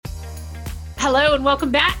Hello and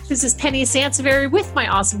welcome back. This is Penny Sansevieri with my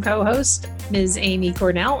awesome co-host, Ms. Amy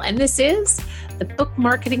Cornell, and this is the Book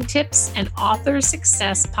Marketing Tips and Author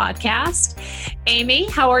Success Podcast. Amy,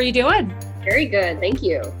 how are you doing? Very good. Thank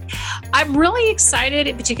you. I'm really excited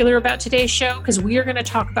in particular about today's show because we are going to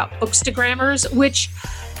talk about Bookstagrammers, which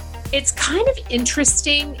it's kind of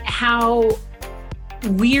interesting how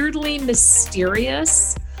weirdly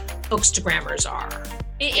mysterious Bookstagrammers are.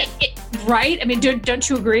 Right? I mean, don't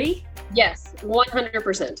you agree? Yes,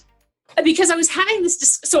 100%. Because I was having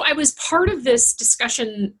this, so I was part of this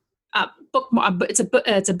discussion. It's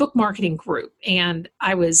a book marketing group, and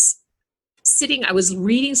I was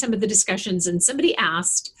reading some of the discussions, and somebody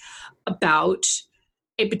asked about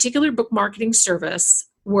a particular book marketing service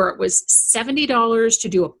where it was $70 to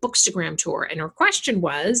do a Bookstagram tour, and her question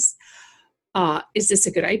was, "Is this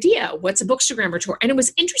a good idea? What's a Bookstagrammer tour?" And it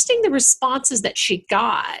was interesting the responses that she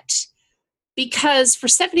got. Because for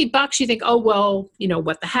 $70, you think, oh, well,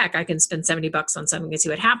 what the heck? I can spend $70 on something and see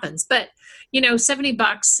what happens. But,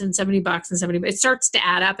 $70 and $70 and $70, it starts to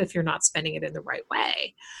add up if you're not spending it in the right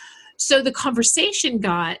way. So the conversation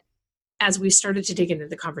got, as we started to dig into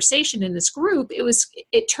the conversation in this group,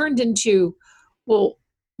 it turned into, well,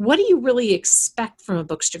 what do you really expect from a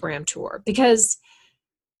Bookstagram tour? Because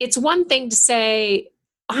it's one thing to say,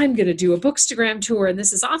 I'm going to do a Bookstagram tour and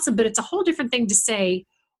this is awesome, but it's a whole different thing to say,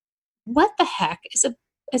 what the heck is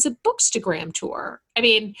a Bookstagram tour? I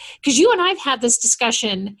mean, because you and I've had this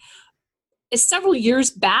discussion several years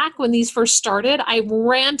back when these first started. I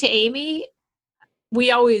ran to Amy.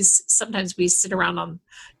 Sometimes we sit around and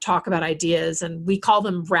talk about ideas, and we call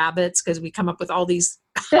them rabbits because we come up with all these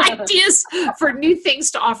ideas for new things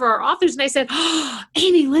to offer our authors. And I said, oh,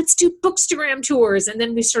 Amy, let's do Bookstagram tours. And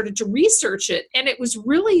then we started to research it. And it was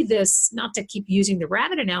really this, not to keep using the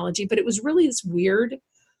rabbit analogy, but it was really this weird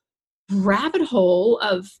rabbit hole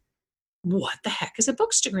of what the heck is a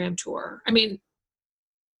Bookstagram tour? I mean,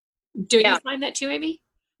 do you find that too, Amy?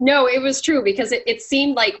 No, it was true because it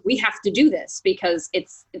seemed like we have to do this because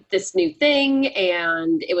it's this new thing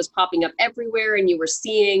and it was popping up everywhere and you were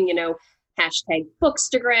seeing, hashtag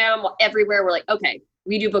Bookstagram everywhere. We're like, okay,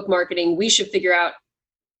 we do book marketing. We should figure out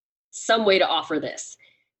some way to offer this.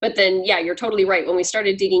 But then, yeah, you're totally right. When we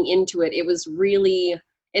started digging into it, it was really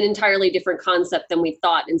an entirely different concept than we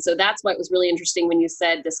thought. And so that's why it was really interesting when you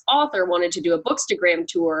said this author wanted to do a Bookstagram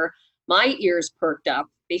tour. My ears perked up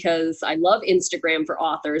because I love Instagram for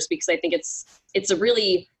authors because I think it's a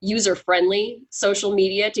really user-friendly social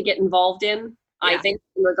media to get involved in. Yeah. I think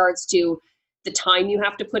in regards to the time you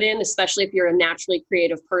have to put in, especially if you're a naturally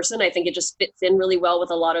creative person, I think it just fits in really well with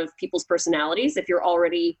a lot of people's personalities if you're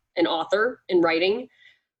already an author in writing.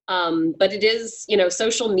 But it is,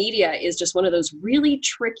 social media is just one of those really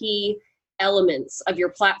tricky elements of your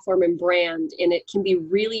platform and brand. And it can be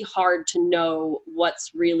really hard to know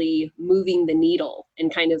what's really moving the needle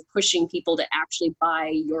and kind of pushing people to actually buy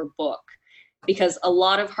your book. Because a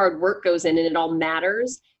lot of hard work goes in and it all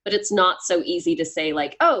matters, but it's not so easy to say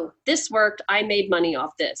like, oh, this worked, I made money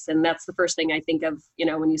off this. And that's the first thing I think of,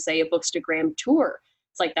 when you say a Bookstagram tour.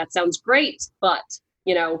 It's like, that sounds great, but,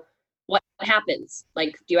 what happens?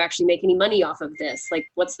 Like, do you actually make any money off of this? Like,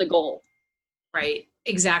 what's the goal? Right.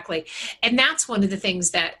 Exactly. And that's one of the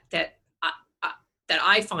things that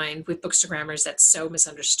I find with Bookstagrammers that's so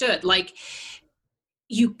misunderstood. Like,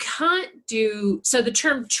 you can't do, so the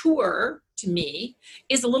term tour to me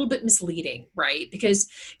is a little bit misleading, right? Because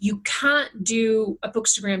you can't do a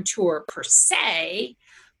Bookstagram tour per se,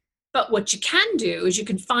 but what you can do is you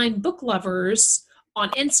can find book lovers on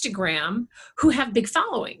Instagram who have big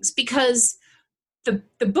followings because the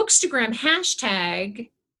Bookstagram hashtag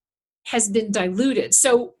has been diluted.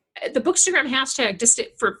 So the Bookstagram hashtag, just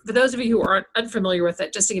for those of you who are unfamiliar with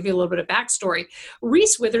it, just to give you a little bit of backstory,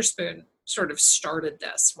 Reese Witherspoon sort of started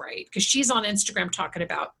this, right? Because she's on Instagram talking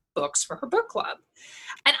about books for her book club.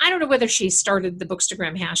 And I don't know whether she started the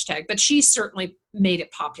Bookstagram hashtag, but she certainly made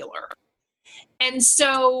it popular. And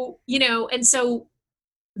so,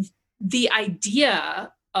 the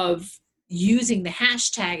idea of using the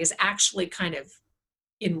hashtag is actually kind of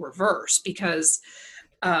in reverse because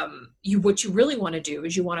what you really want to do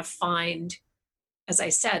is you want to find, as I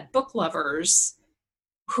said, book lovers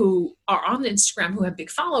who are on Instagram who have big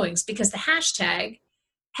followings because the hashtag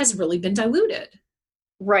has really been diluted.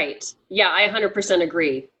 Right. Yeah, I 100%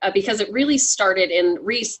 agree because it really started in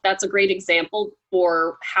Reese. That's a great example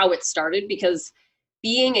for how it started because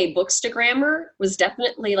being a bookstagrammer was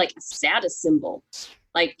definitely like a status symbol.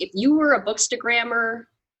 Like if you were a bookstagrammer,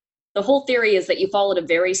 the whole theory is that you followed a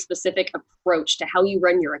very specific approach to how you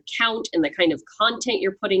run your account and the kind of content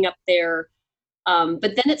you're putting up there.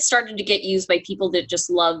 But then it started to get used by people that just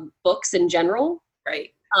love books in general. Right.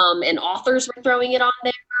 And authors were throwing it on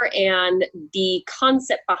there, and the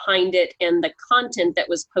concept behind it and the content that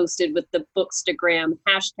was posted with the Bookstagram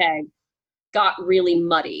hashtag got really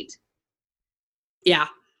muddied. Yeah,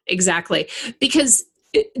 exactly. Because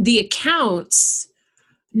the accounts,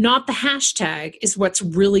 not the hashtag, is what's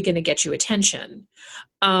really going to get you attention.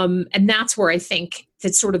 And that's where I think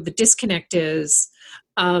that sort of the disconnect is.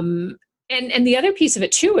 And the other piece of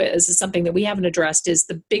it too is something that we haven't addressed is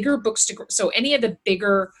the bigger Bookstagram. So any of the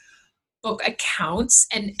bigger book accounts,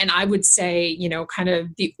 and I would say, you know, kind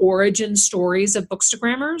of the origin stories of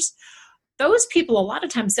Bookstagrammers, those people, a lot of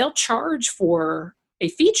times they'll charge for a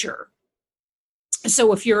feature.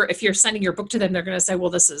 So if you're sending your book to them, they're going to say,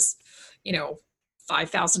 well, this is, you know,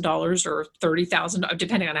 $5,000 or $30,000,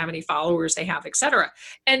 depending on how many followers they have, et cetera.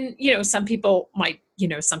 And, you know, some people might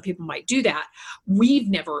do that. We've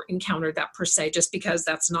never encountered that per se, just because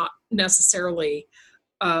that's not necessarily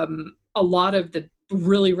a lot of the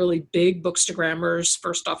really, really big Bookstagrammers.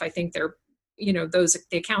 First off, I think they're, you know, the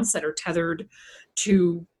accounts that are tethered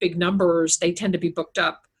to big numbers, they tend to be booked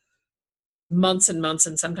up months and months,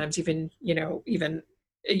 and sometimes even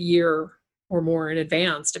a year or more in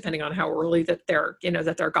advance, depending on how early that they're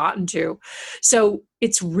gotten to. So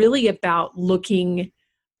it's really about looking,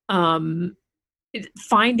 finding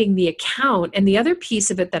the account. And the other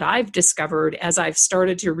piece of it that I've discovered as I've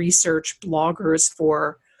started to research bloggers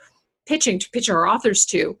for to pitch our authors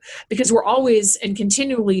to, because we're always and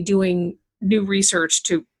continually doing new research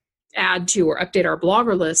to add to or update our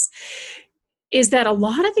blogger list, is that a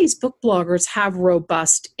lot of these book bloggers have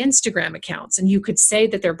robust Instagram accounts. And you could say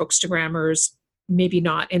that they're Bookstagrammers, maybe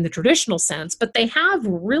not in the traditional sense, but they have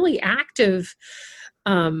really active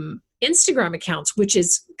Instagram accounts, which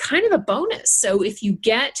is kind of a bonus. So if you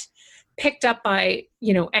get picked up by,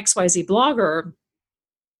 you know, XYZ blogger,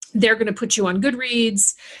 they're going to put you on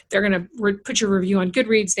Goodreads. They're going to put your review on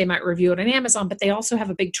Goodreads. They might review it on Amazon, but they also have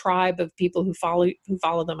a big tribe of people who follow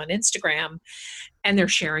them on Instagram, and they're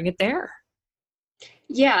sharing it there.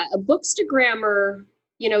 Yeah, a Bookstagrammer,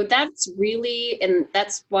 you know, that's really, and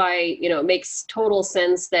that's why, you know, it makes total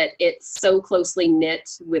sense that it's so closely knit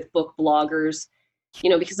with book bloggers, you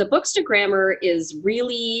know, because a Bookstagrammer is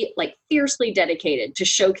really like fiercely dedicated to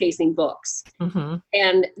showcasing books. Mm-hmm.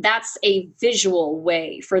 And that's a visual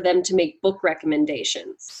way for them to make book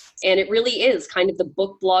recommendations. And it really is kind of the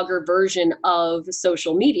book blogger version of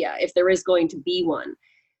social media, if there is going to be one.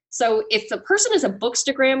 So if the person is a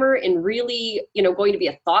Bookstagrammer and really, you know, going to be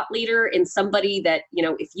a thought leader and somebody that, you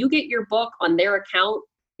know, if you get your book on their account,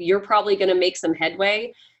 you're probably going to make some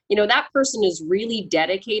headway. You know, that person is really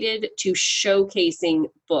dedicated to showcasing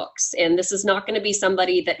books. And this is not going to be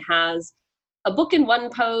somebody that has a book in one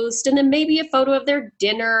post and then maybe a photo of their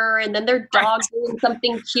dinner and then their dog doing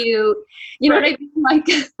something cute. You know what I mean? Like,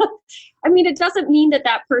 I mean, it doesn't mean that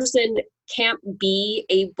that person can't be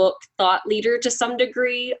a book thought leader to some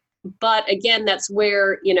degree. But again, that's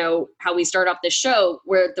where, you know, how we start off the show,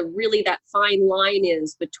 where that fine line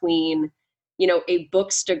is between, you know, a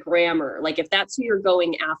Bookstagrammer. Like if that's who you're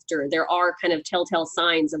going after, there are kind of telltale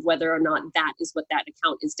signs of whether or not that is what that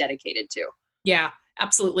account is dedicated to. Yeah,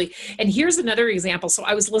 absolutely. And here's another example. So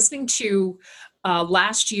I was listening to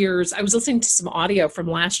some audio from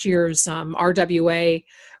last year's RWA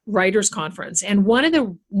Writers Conference, and one of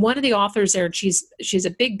the authors there, and she's a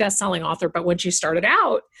big best-selling author, but when she started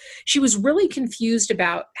out, she was really confused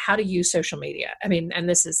about how to use social media. I mean, and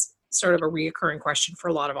this is sort of a reoccurring question for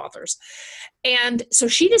a lot of authors. And so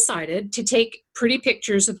she decided to take pretty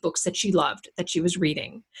pictures of books that she loved, that she was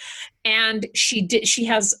reading. And she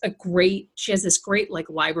has this great like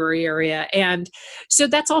library area. And so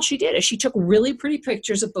that's all she did, is she took really pretty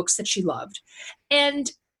pictures of books that she loved.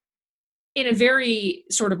 And in a very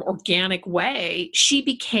sort of organic way, she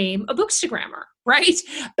became a Bookstagrammer, right?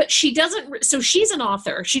 But so she's an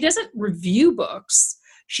author. She doesn't review books.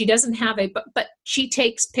 She doesn't have but she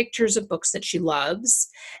takes pictures of books that she loves,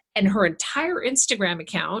 and her entire Instagram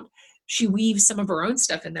account, she weaves some of her own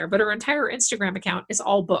stuff in there, but her entire Instagram account is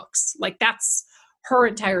all books. Like that's her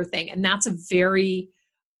entire thing. And that's and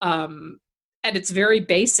it's very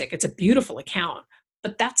basic. It's a beautiful account,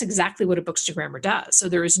 but that's exactly what a Bookstagrammer does. So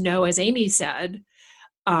there is no, as Amy said,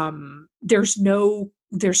 there's no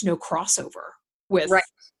crossover with, right.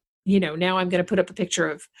 You know, now I'm going to put up a picture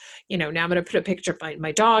of, you know, now I'm going to put a picture of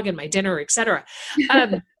my dog and my dinner, et cetera.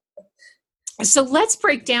 So let's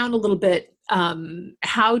break down a little bit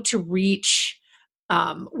how to reach,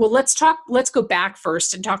 let's go back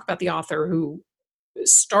first and talk about the author who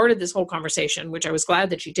started this whole conversation, which I was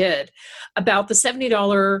glad that you did, about the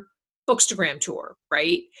 $70 Bookstagram tour,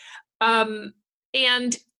 right?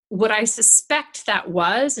 And what I suspect that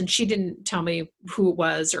was, and she didn't tell me who it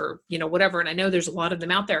was or, whatever, and I know there's a lot of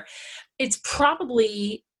them out there, it's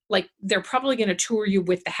probably like they're probably going to tour you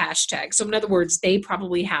with the hashtag. So in other words, they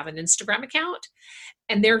probably have an Instagram account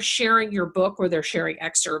and they're sharing your book, or they're sharing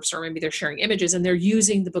excerpts, or maybe they're sharing images, and they're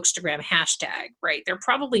using the Bookstagram hashtag, right? They're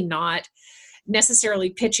probably not necessarily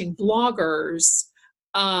pitching bloggers,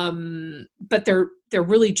 but they're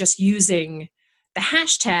really just using the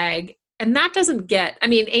hashtag. And that doesn't get, I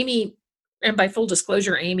mean, Amy, and by full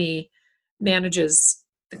disclosure, Amy manages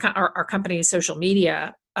our company's social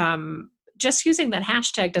media. Just using that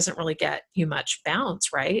hashtag doesn't really get you much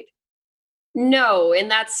bounce, right? No,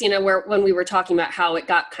 and that's, where when we were talking about how it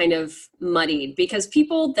got kind of muddied, because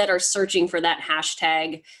people that are searching for that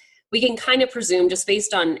hashtag, we can kind of presume, just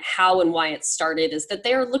based on how and why it started, is that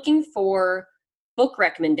they're looking for book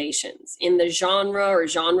recommendations in the genre or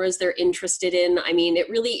genres they're interested in. I mean, it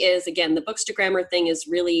really is, again, the Bookstagrammer thing is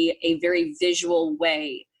really a very visual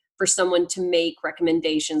way for someone to make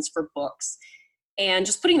recommendations for books. And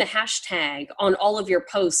just putting the hashtag on all of your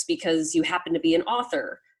posts because you happen to be an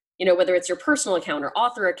author, whether it's your personal account or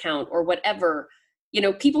author account or whatever,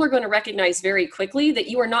 people are going to recognize very quickly that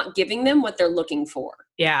you are not giving them what they're looking for.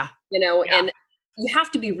 Yeah. And you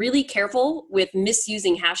have to be really careful with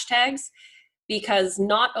misusing hashtags, because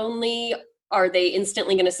not only are they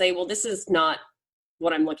instantly going to say, well, this is not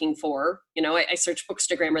what I'm looking for. I search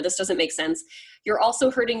Bookstagrammer, this doesn't make sense. You're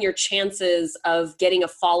also hurting your chances of getting a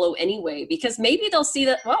follow anyway, because maybe they'll see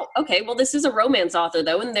that, well, okay, well, this is a romance author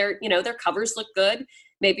though, and their covers look good.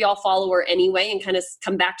 Maybe I'll follow her anyway and kind of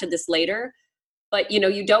come back to this later. But,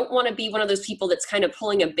 you don't want to be one of those people that's kind of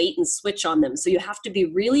pulling a bait and switch on them. So you have to be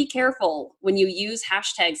really careful when you use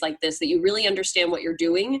hashtags like this, that you really understand what you're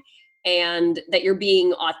doing and that you're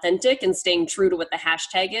being authentic and staying true to what the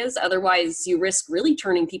hashtag is. Otherwise, you risk really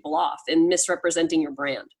turning people off and misrepresenting your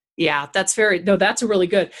brand. Yeah, that's a really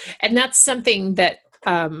good. And that's something that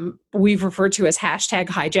we've referred to as hashtag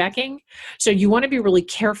hijacking. So you want to be really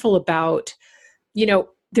careful about,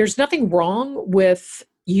 there's nothing wrong with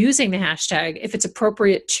using the hashtag if it's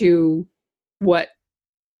appropriate to what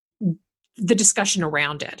the discussion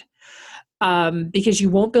around it. Because you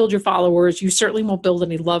won't build your followers. You certainly won't build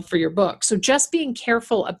any love for your book. So just being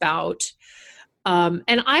careful about, and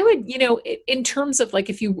I would, in terms of like,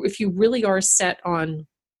 if you really are set on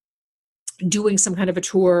doing some kind of a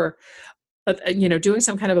tour, doing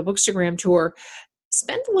some kind of a Bookstagram tour,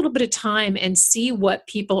 spend a little bit of time and see what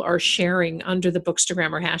people are sharing under the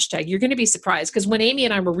Bookstagrammer hashtag. You're going to be surprised, because when Amy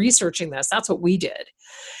and I were researching this, that's what we did.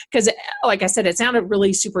 Because like I said, it sounded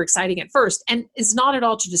really super exciting at first, and it's not at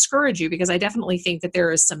all to discourage you, because I definitely think that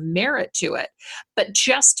there is some merit to it. But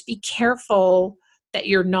just be careful that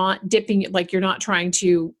you're not dipping, like you're not trying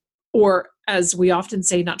to, or as we often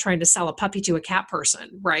say, not trying to sell a puppy to a cat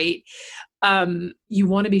person, right? You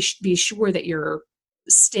want to be sure that you're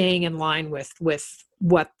staying in line with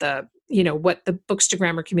what the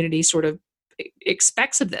Bookstagrammer community sort of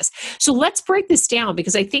expects of this. So let's break this down,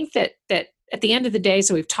 because I think that at the end of the day,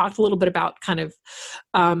 so we've talked a little bit about kind of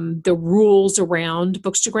the rules around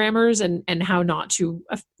Bookstagrammers and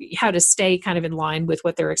how to stay kind of in line with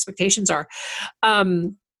what their expectations are.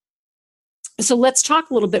 So let's talk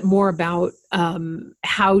a little bit more about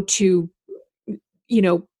how to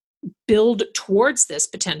build towards this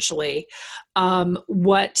potentially,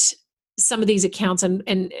 what some of these accounts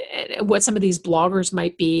and what some of these bloggers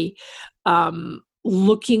might be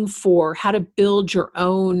looking for, how to build your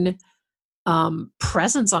own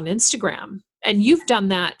presence on Instagram. And you've done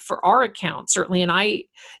that for our account, certainly. And I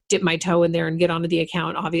dip my toe in there and get onto the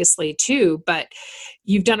account, obviously, too. But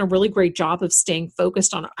you've done a really great job of staying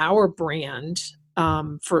focused on our brand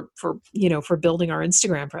for building our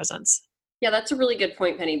Instagram presence. Yeah, that's a really good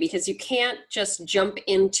point, Penny, because you can't just jump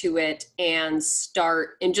into it and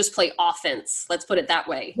start and just play offense. Let's put it that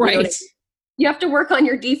way. Right. You have to work on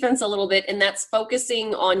your defense a little bit, and that's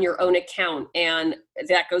focusing on your own account. And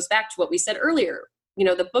that goes back to what we said earlier.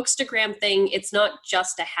 The Bookstagram thing, it's not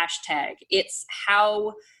just a hashtag. It's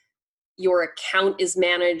how your account is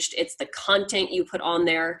managed. It's the content you put on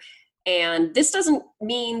there. And this doesn't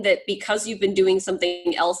mean that because you've been doing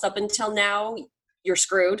something else up until now, you're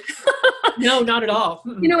screwed. No, not at all.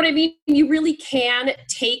 You know what I mean? You really can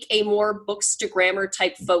take a more Bookstagrammer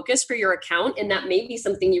type focus for your account, and that may be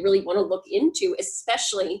something you really want to look into,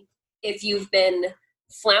 especially if you've been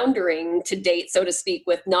floundering to date, so to speak,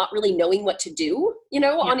 with not really knowing what to do,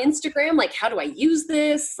 on Instagram. Like, how do I use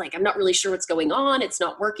this? Like, I'm not really sure what's going on. It's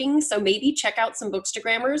not working. So maybe check out some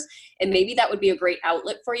Bookstagrammers, and maybe that would be a great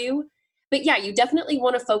outlet for you. But yeah, you definitely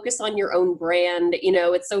want to focus on your own brand. You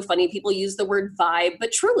know, it's so funny. People use the word vibe,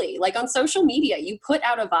 but truly, like on social media, you put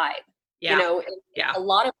out a vibe. You Yeah. know, and Yeah. a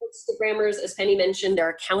lot of Instagrammers, as Penny mentioned, their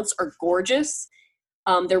accounts are gorgeous.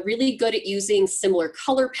 They're really good at using similar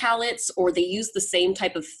color palettes, or they use the same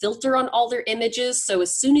type of filter on all their images. So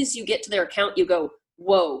as soon as you get to their account, you go,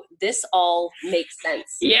 whoa, this all makes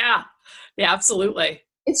sense. Yeah. Yeah, absolutely.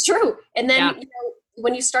 It's true. And then, Yeah. you know,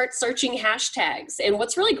 when you start searching hashtags, and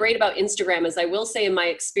what's really great about Instagram is, I will say in my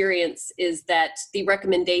experience, is that the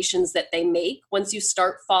recommendations that they make once you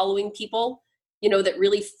start following people, you know, that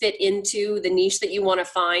really fit into the niche that you want to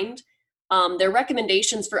find, their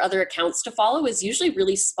recommendations for other accounts to follow is usually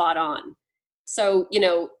really spot on. So, you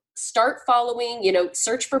know, start following, you know,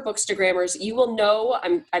 search for Bookstagrammers. You will know,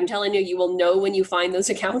 I'm telling you, you will know when you find those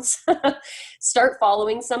accounts. Start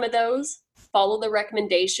following some of those, follow the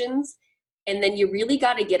recommendations, and then you really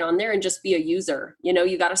got to get on there and just be a user. You know,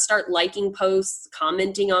 you got to start liking posts,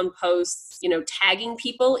 commenting on posts, you know, tagging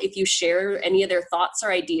people if you share any of their thoughts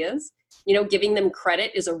or ideas. You know, giving them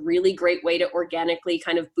credit is a really great way to organically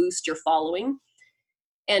kind of boost your following.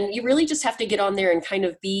 And you really just have to get on there and kind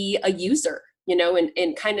of be a user, you know,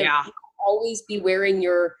 and kind of Yeah. always be wearing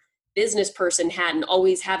your business person hat and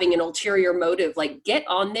always having an ulterior motive. Like, get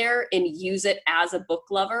on there and use it as a book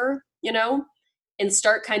lover, you know, and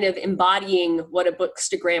start kind of embodying what a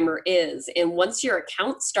bookstagrammer is. And once your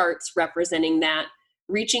account starts representing that,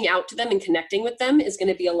 reaching out to them and connecting with them is going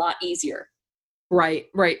to be a lot easier. Right,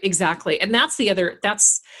 right, exactly. And I think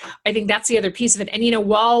that's the other piece of it. And, you know,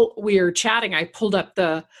 while we were chatting, I pulled up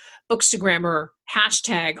the Bookstagrammer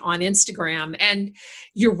hashtag on Instagram. And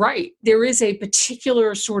you're right. There is a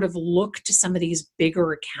particular sort of look to some of these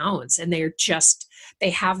bigger accounts, and they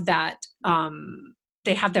have that,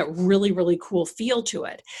 they have that really, really cool feel to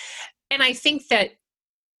it. And I think that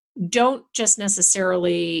don't just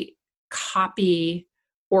necessarily copy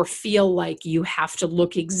or feel like you have to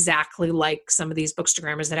look exactly like some of these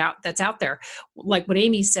bookstagrammers that's out there. Like what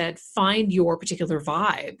Amy said, find your particular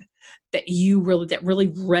vibe that really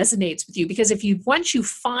resonates with you. Because once you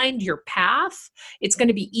find your path, it's going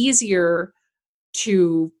to be easier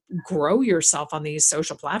to grow yourself on these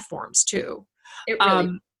social platforms too. It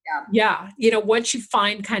really, yeah. Yeah, you know, once you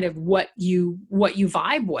find kind of what you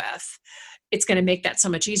vibe with, it's going to make that so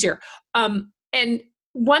much easier. And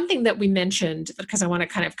one thing that we mentioned, because I want to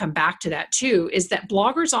kind of come back to that too, is that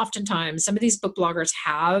bloggers oftentimes, some of these book bloggers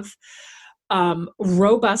have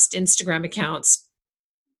robust Instagram accounts.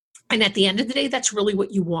 And at the end of the day, that's really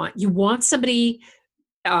what you want. You want somebody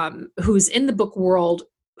who's in the book world,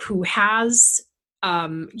 who has,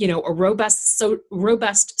 you know, a robust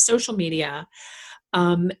social media.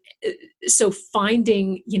 So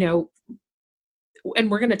finding, you know,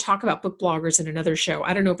 and we're going to talk about book bloggers in another show.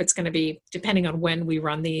 I don't know if it's going to be, depending on when we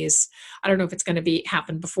run these, I don't know if it's going to be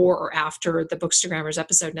happen before or after the Bookstagrammers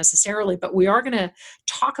episode necessarily, but we are going to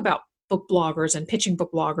talk about book bloggers and pitching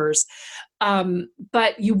book bloggers.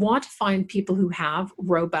 But you want to find people who have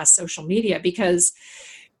robust social media, because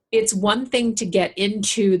it's one thing to get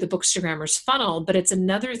into the Bookstagrammers funnel, but it's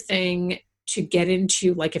another thing to get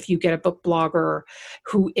into, like if you get a book blogger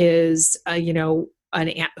who is, you know,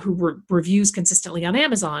 who reviews consistently on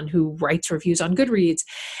Amazon, who writes reviews on Goodreads,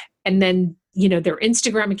 and then, you know, their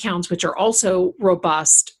Instagram accounts, which are also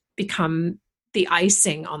robust, become the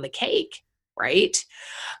icing on the cake, right?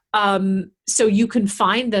 So you can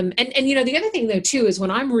find them. And, you know, the other thing though, too, is when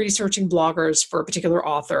I'm researching bloggers for a particular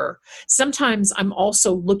author, sometimes I'm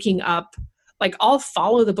also looking up, like I'll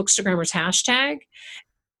follow the Bookstagrammers hashtag,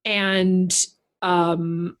 and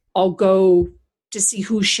I'll go to see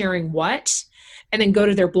who's sharing what, and then go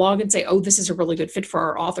to their blog and say, oh, this is a really good fit for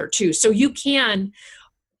our author too. So you can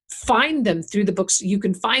find them through the books. You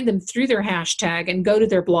can find them through their hashtag and go to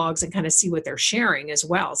their blogs and kind of see what they're sharing as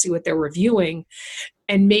well, see what they're reviewing,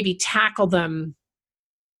 and maybe tackle them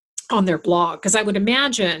on their blog. Because I would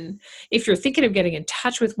imagine if you're thinking of getting in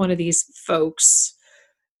touch with one of these folks,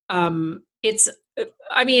 it's,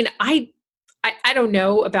 I mean, I don't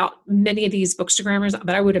know about many of these Bookstagrammers,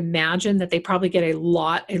 but I would imagine that they probably get a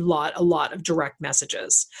lot of direct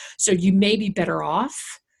messages. So you may be better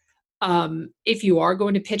off, if you are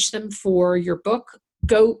going to pitch them for your book,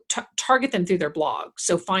 go target them through their blog.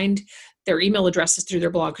 So find their email addresses through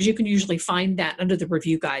their blog, because you can usually find that under the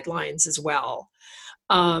review guidelines as well,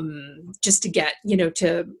 just to get, you know,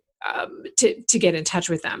 to get in touch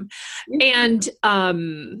with them. And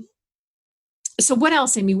so what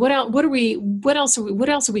else, Amy? What else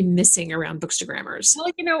are we missing around Bookstagrammers? Well,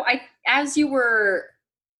 you know, as you were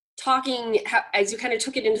talking, as you kind of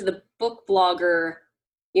took it into the book blogger,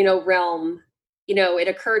 you know, realm, it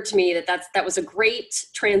occurred to me that that was a great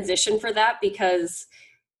transition for that, because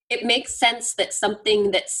it makes sense that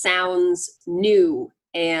something that sounds new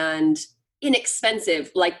and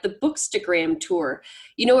inexpensive, like the Bookstagram tour,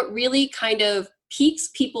 it really kind of piques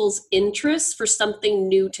people's interest for something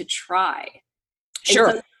new to try.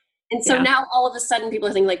 Sure. And so now all of a sudden people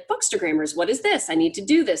are thinking like, Bookstagrammers, what is this? I need to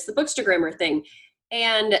do this, the Bookstagrammer thing.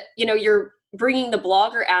 And, you're bringing the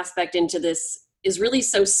blogger aspect into this is really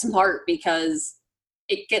so smart, because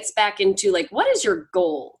it gets back into like, what is your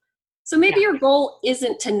goal? So maybe your goal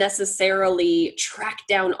isn't to necessarily track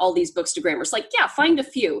down all these Bookstagrammers. Like, find a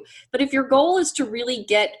few. But if your goal is to really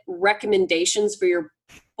get recommendations for your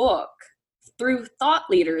book through thought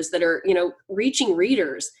leaders that are, reaching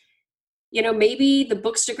readers, maybe the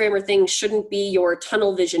Bookstagrammer thing shouldn't be your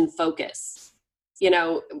tunnel vision focus.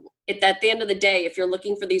 At the end of the day, if you're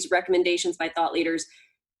looking for these recommendations by thought leaders,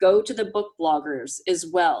 go to the book bloggers as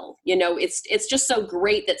well. It's just so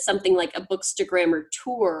great that something like a Bookstagrammer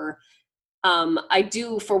tour, I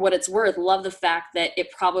do, for what it's worth, love the fact that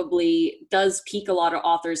it probably does pique a lot of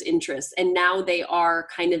authors' interest. And now they are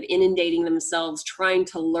kind of inundating themselves trying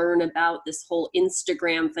to learn about this whole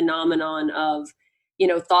Instagram phenomenon of,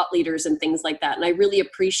 thought leaders and things like that. And I really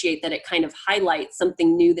appreciate that it kind of highlights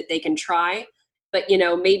something new that they can try. But,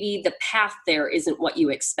 maybe the path there isn't what you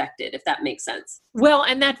expected, if that makes sense. Well,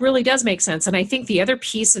 and that really does make sense. And I think the other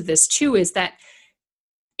piece of this too is that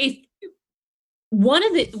if one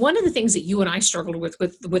of the things that you and I struggled with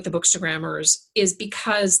the Bookstagrammers is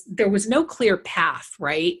because there was no clear path,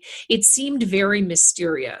 right? It seemed very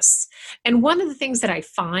mysterious. And one of the things that I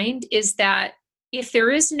find is that if there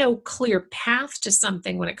is no clear path to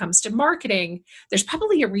something when it comes to marketing, there's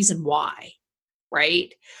probably a reason why,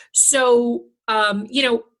 right? So,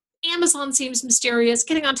 Amazon seems mysterious,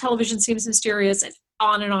 getting on television seems mysterious, and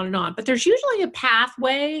on and on and on. But there's usually a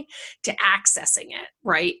pathway to accessing it,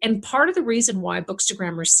 right? And part of the reason why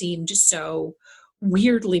Bookstagrammers seemed so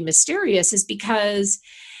weirdly mysterious is because,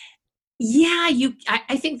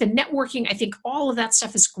 I think the networking, I think all of that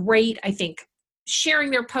stuff is great. I think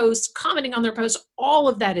sharing their posts, commenting on their posts, all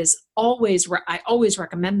of that is I always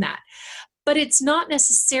recommend that. But it's not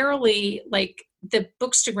necessarily like the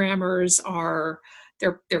Bookstagrammers are,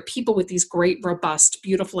 they're people with these great, robust,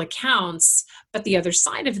 beautiful accounts. But the other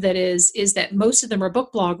side of that is that most of them are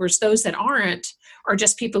book bloggers. Those that aren't are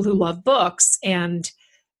just people who love books, and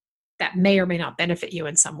that may or may not benefit you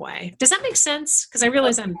in some way. Does that make sense? Because I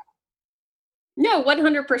realize No,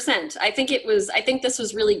 100%. I think this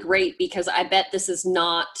was really great, because I bet this is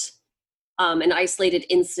not an isolated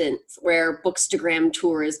instance where Bookstagram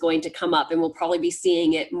tour is going to come up, and we'll probably be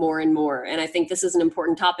seeing it more and more. And I think this is an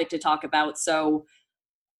important topic to talk about. So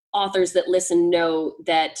authors that listen know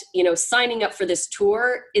that, signing up for this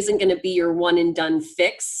tour isn't going to be your one and done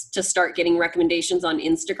fix to start getting recommendations on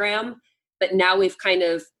Instagram. But now we've kind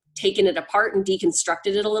of taken it apart and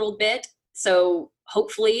deconstructed it a little bit. So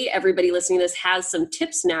hopefully everybody listening to this has some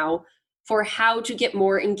tips now for how to get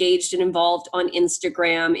more engaged and involved on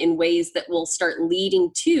Instagram in ways that will start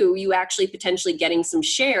leading to you actually potentially getting some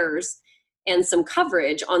shares and some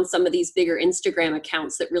coverage on some of these bigger Instagram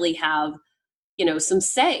accounts that really have, some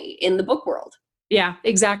say in the book world. Yeah,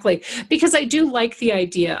 exactly. Because I do like the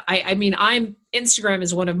idea. Instagram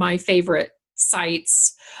is one of my favorite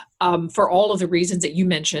sites for all of the reasons that you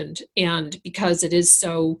mentioned, and because it is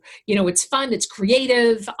so, it's fun, it's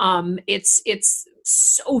creative, it's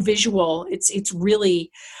so visual, it's really,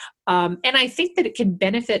 and I think that it can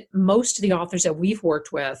benefit most of the authors that we've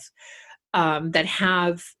worked with that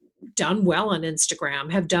have done well on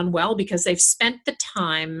Instagram, have done well because they've spent the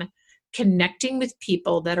time connecting with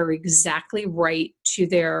people that are exactly right to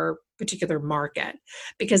their particular market.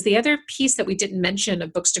 Because the other piece that we didn't mention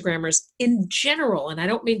of Bookstagrammers in general, and I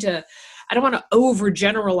don't want to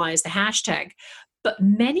overgeneralize the hashtag, but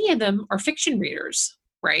many of them are fiction readers,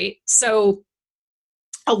 right? So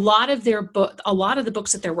a lot of the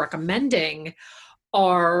books that they're recommending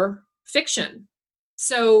are fiction.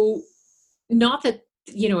 So not that,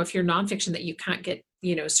 if you're nonfiction that you can't get,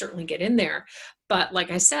 certainly get in there. But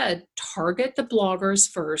like I said, target the bloggers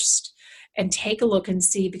first and take a look and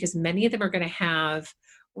see, because many of them are going to have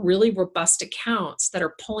really robust accounts that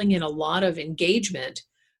are pulling in a lot of engagement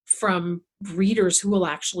from readers who will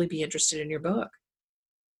actually be interested in your book.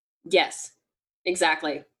 Yes,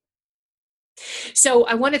 exactly. So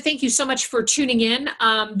I want to thank you so much for tuning in.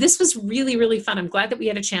 This was really, really fun. I'm glad that we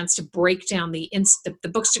had a chance to break down the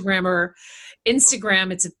Bookstagrammer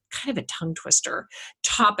Instagram. It's a kind of a tongue twister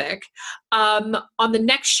topic. On the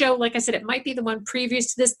next show, like I said, it might be the one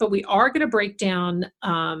previous to this, but we are going to break down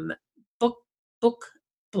book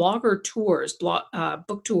blogger tours,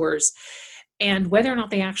 book tours, and whether or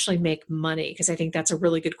not they actually make money, because I think that's a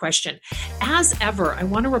really good question. As ever, I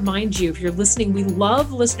want to remind you, if you're listening, we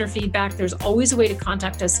love listener feedback. There's always a way to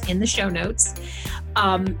contact us in the show notes.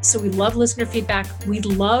 So we love listener feedback. We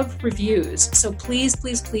love reviews. So please,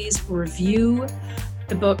 please, please review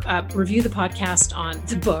the book, review the podcast on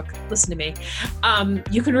the book. Listen to me.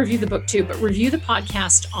 You can review the book too, but review the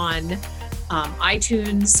podcast on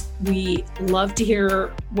iTunes. We love to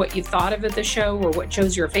hear what you thought of the show or what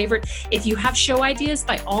show's your favorite. If you have show ideas,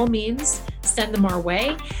 by all means, send them our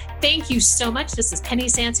way. Thank you so much. This is Penny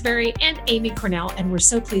Sansbury and Amy Cornell, and we're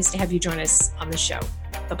so pleased to have you join us on the show.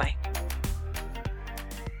 Bye-bye.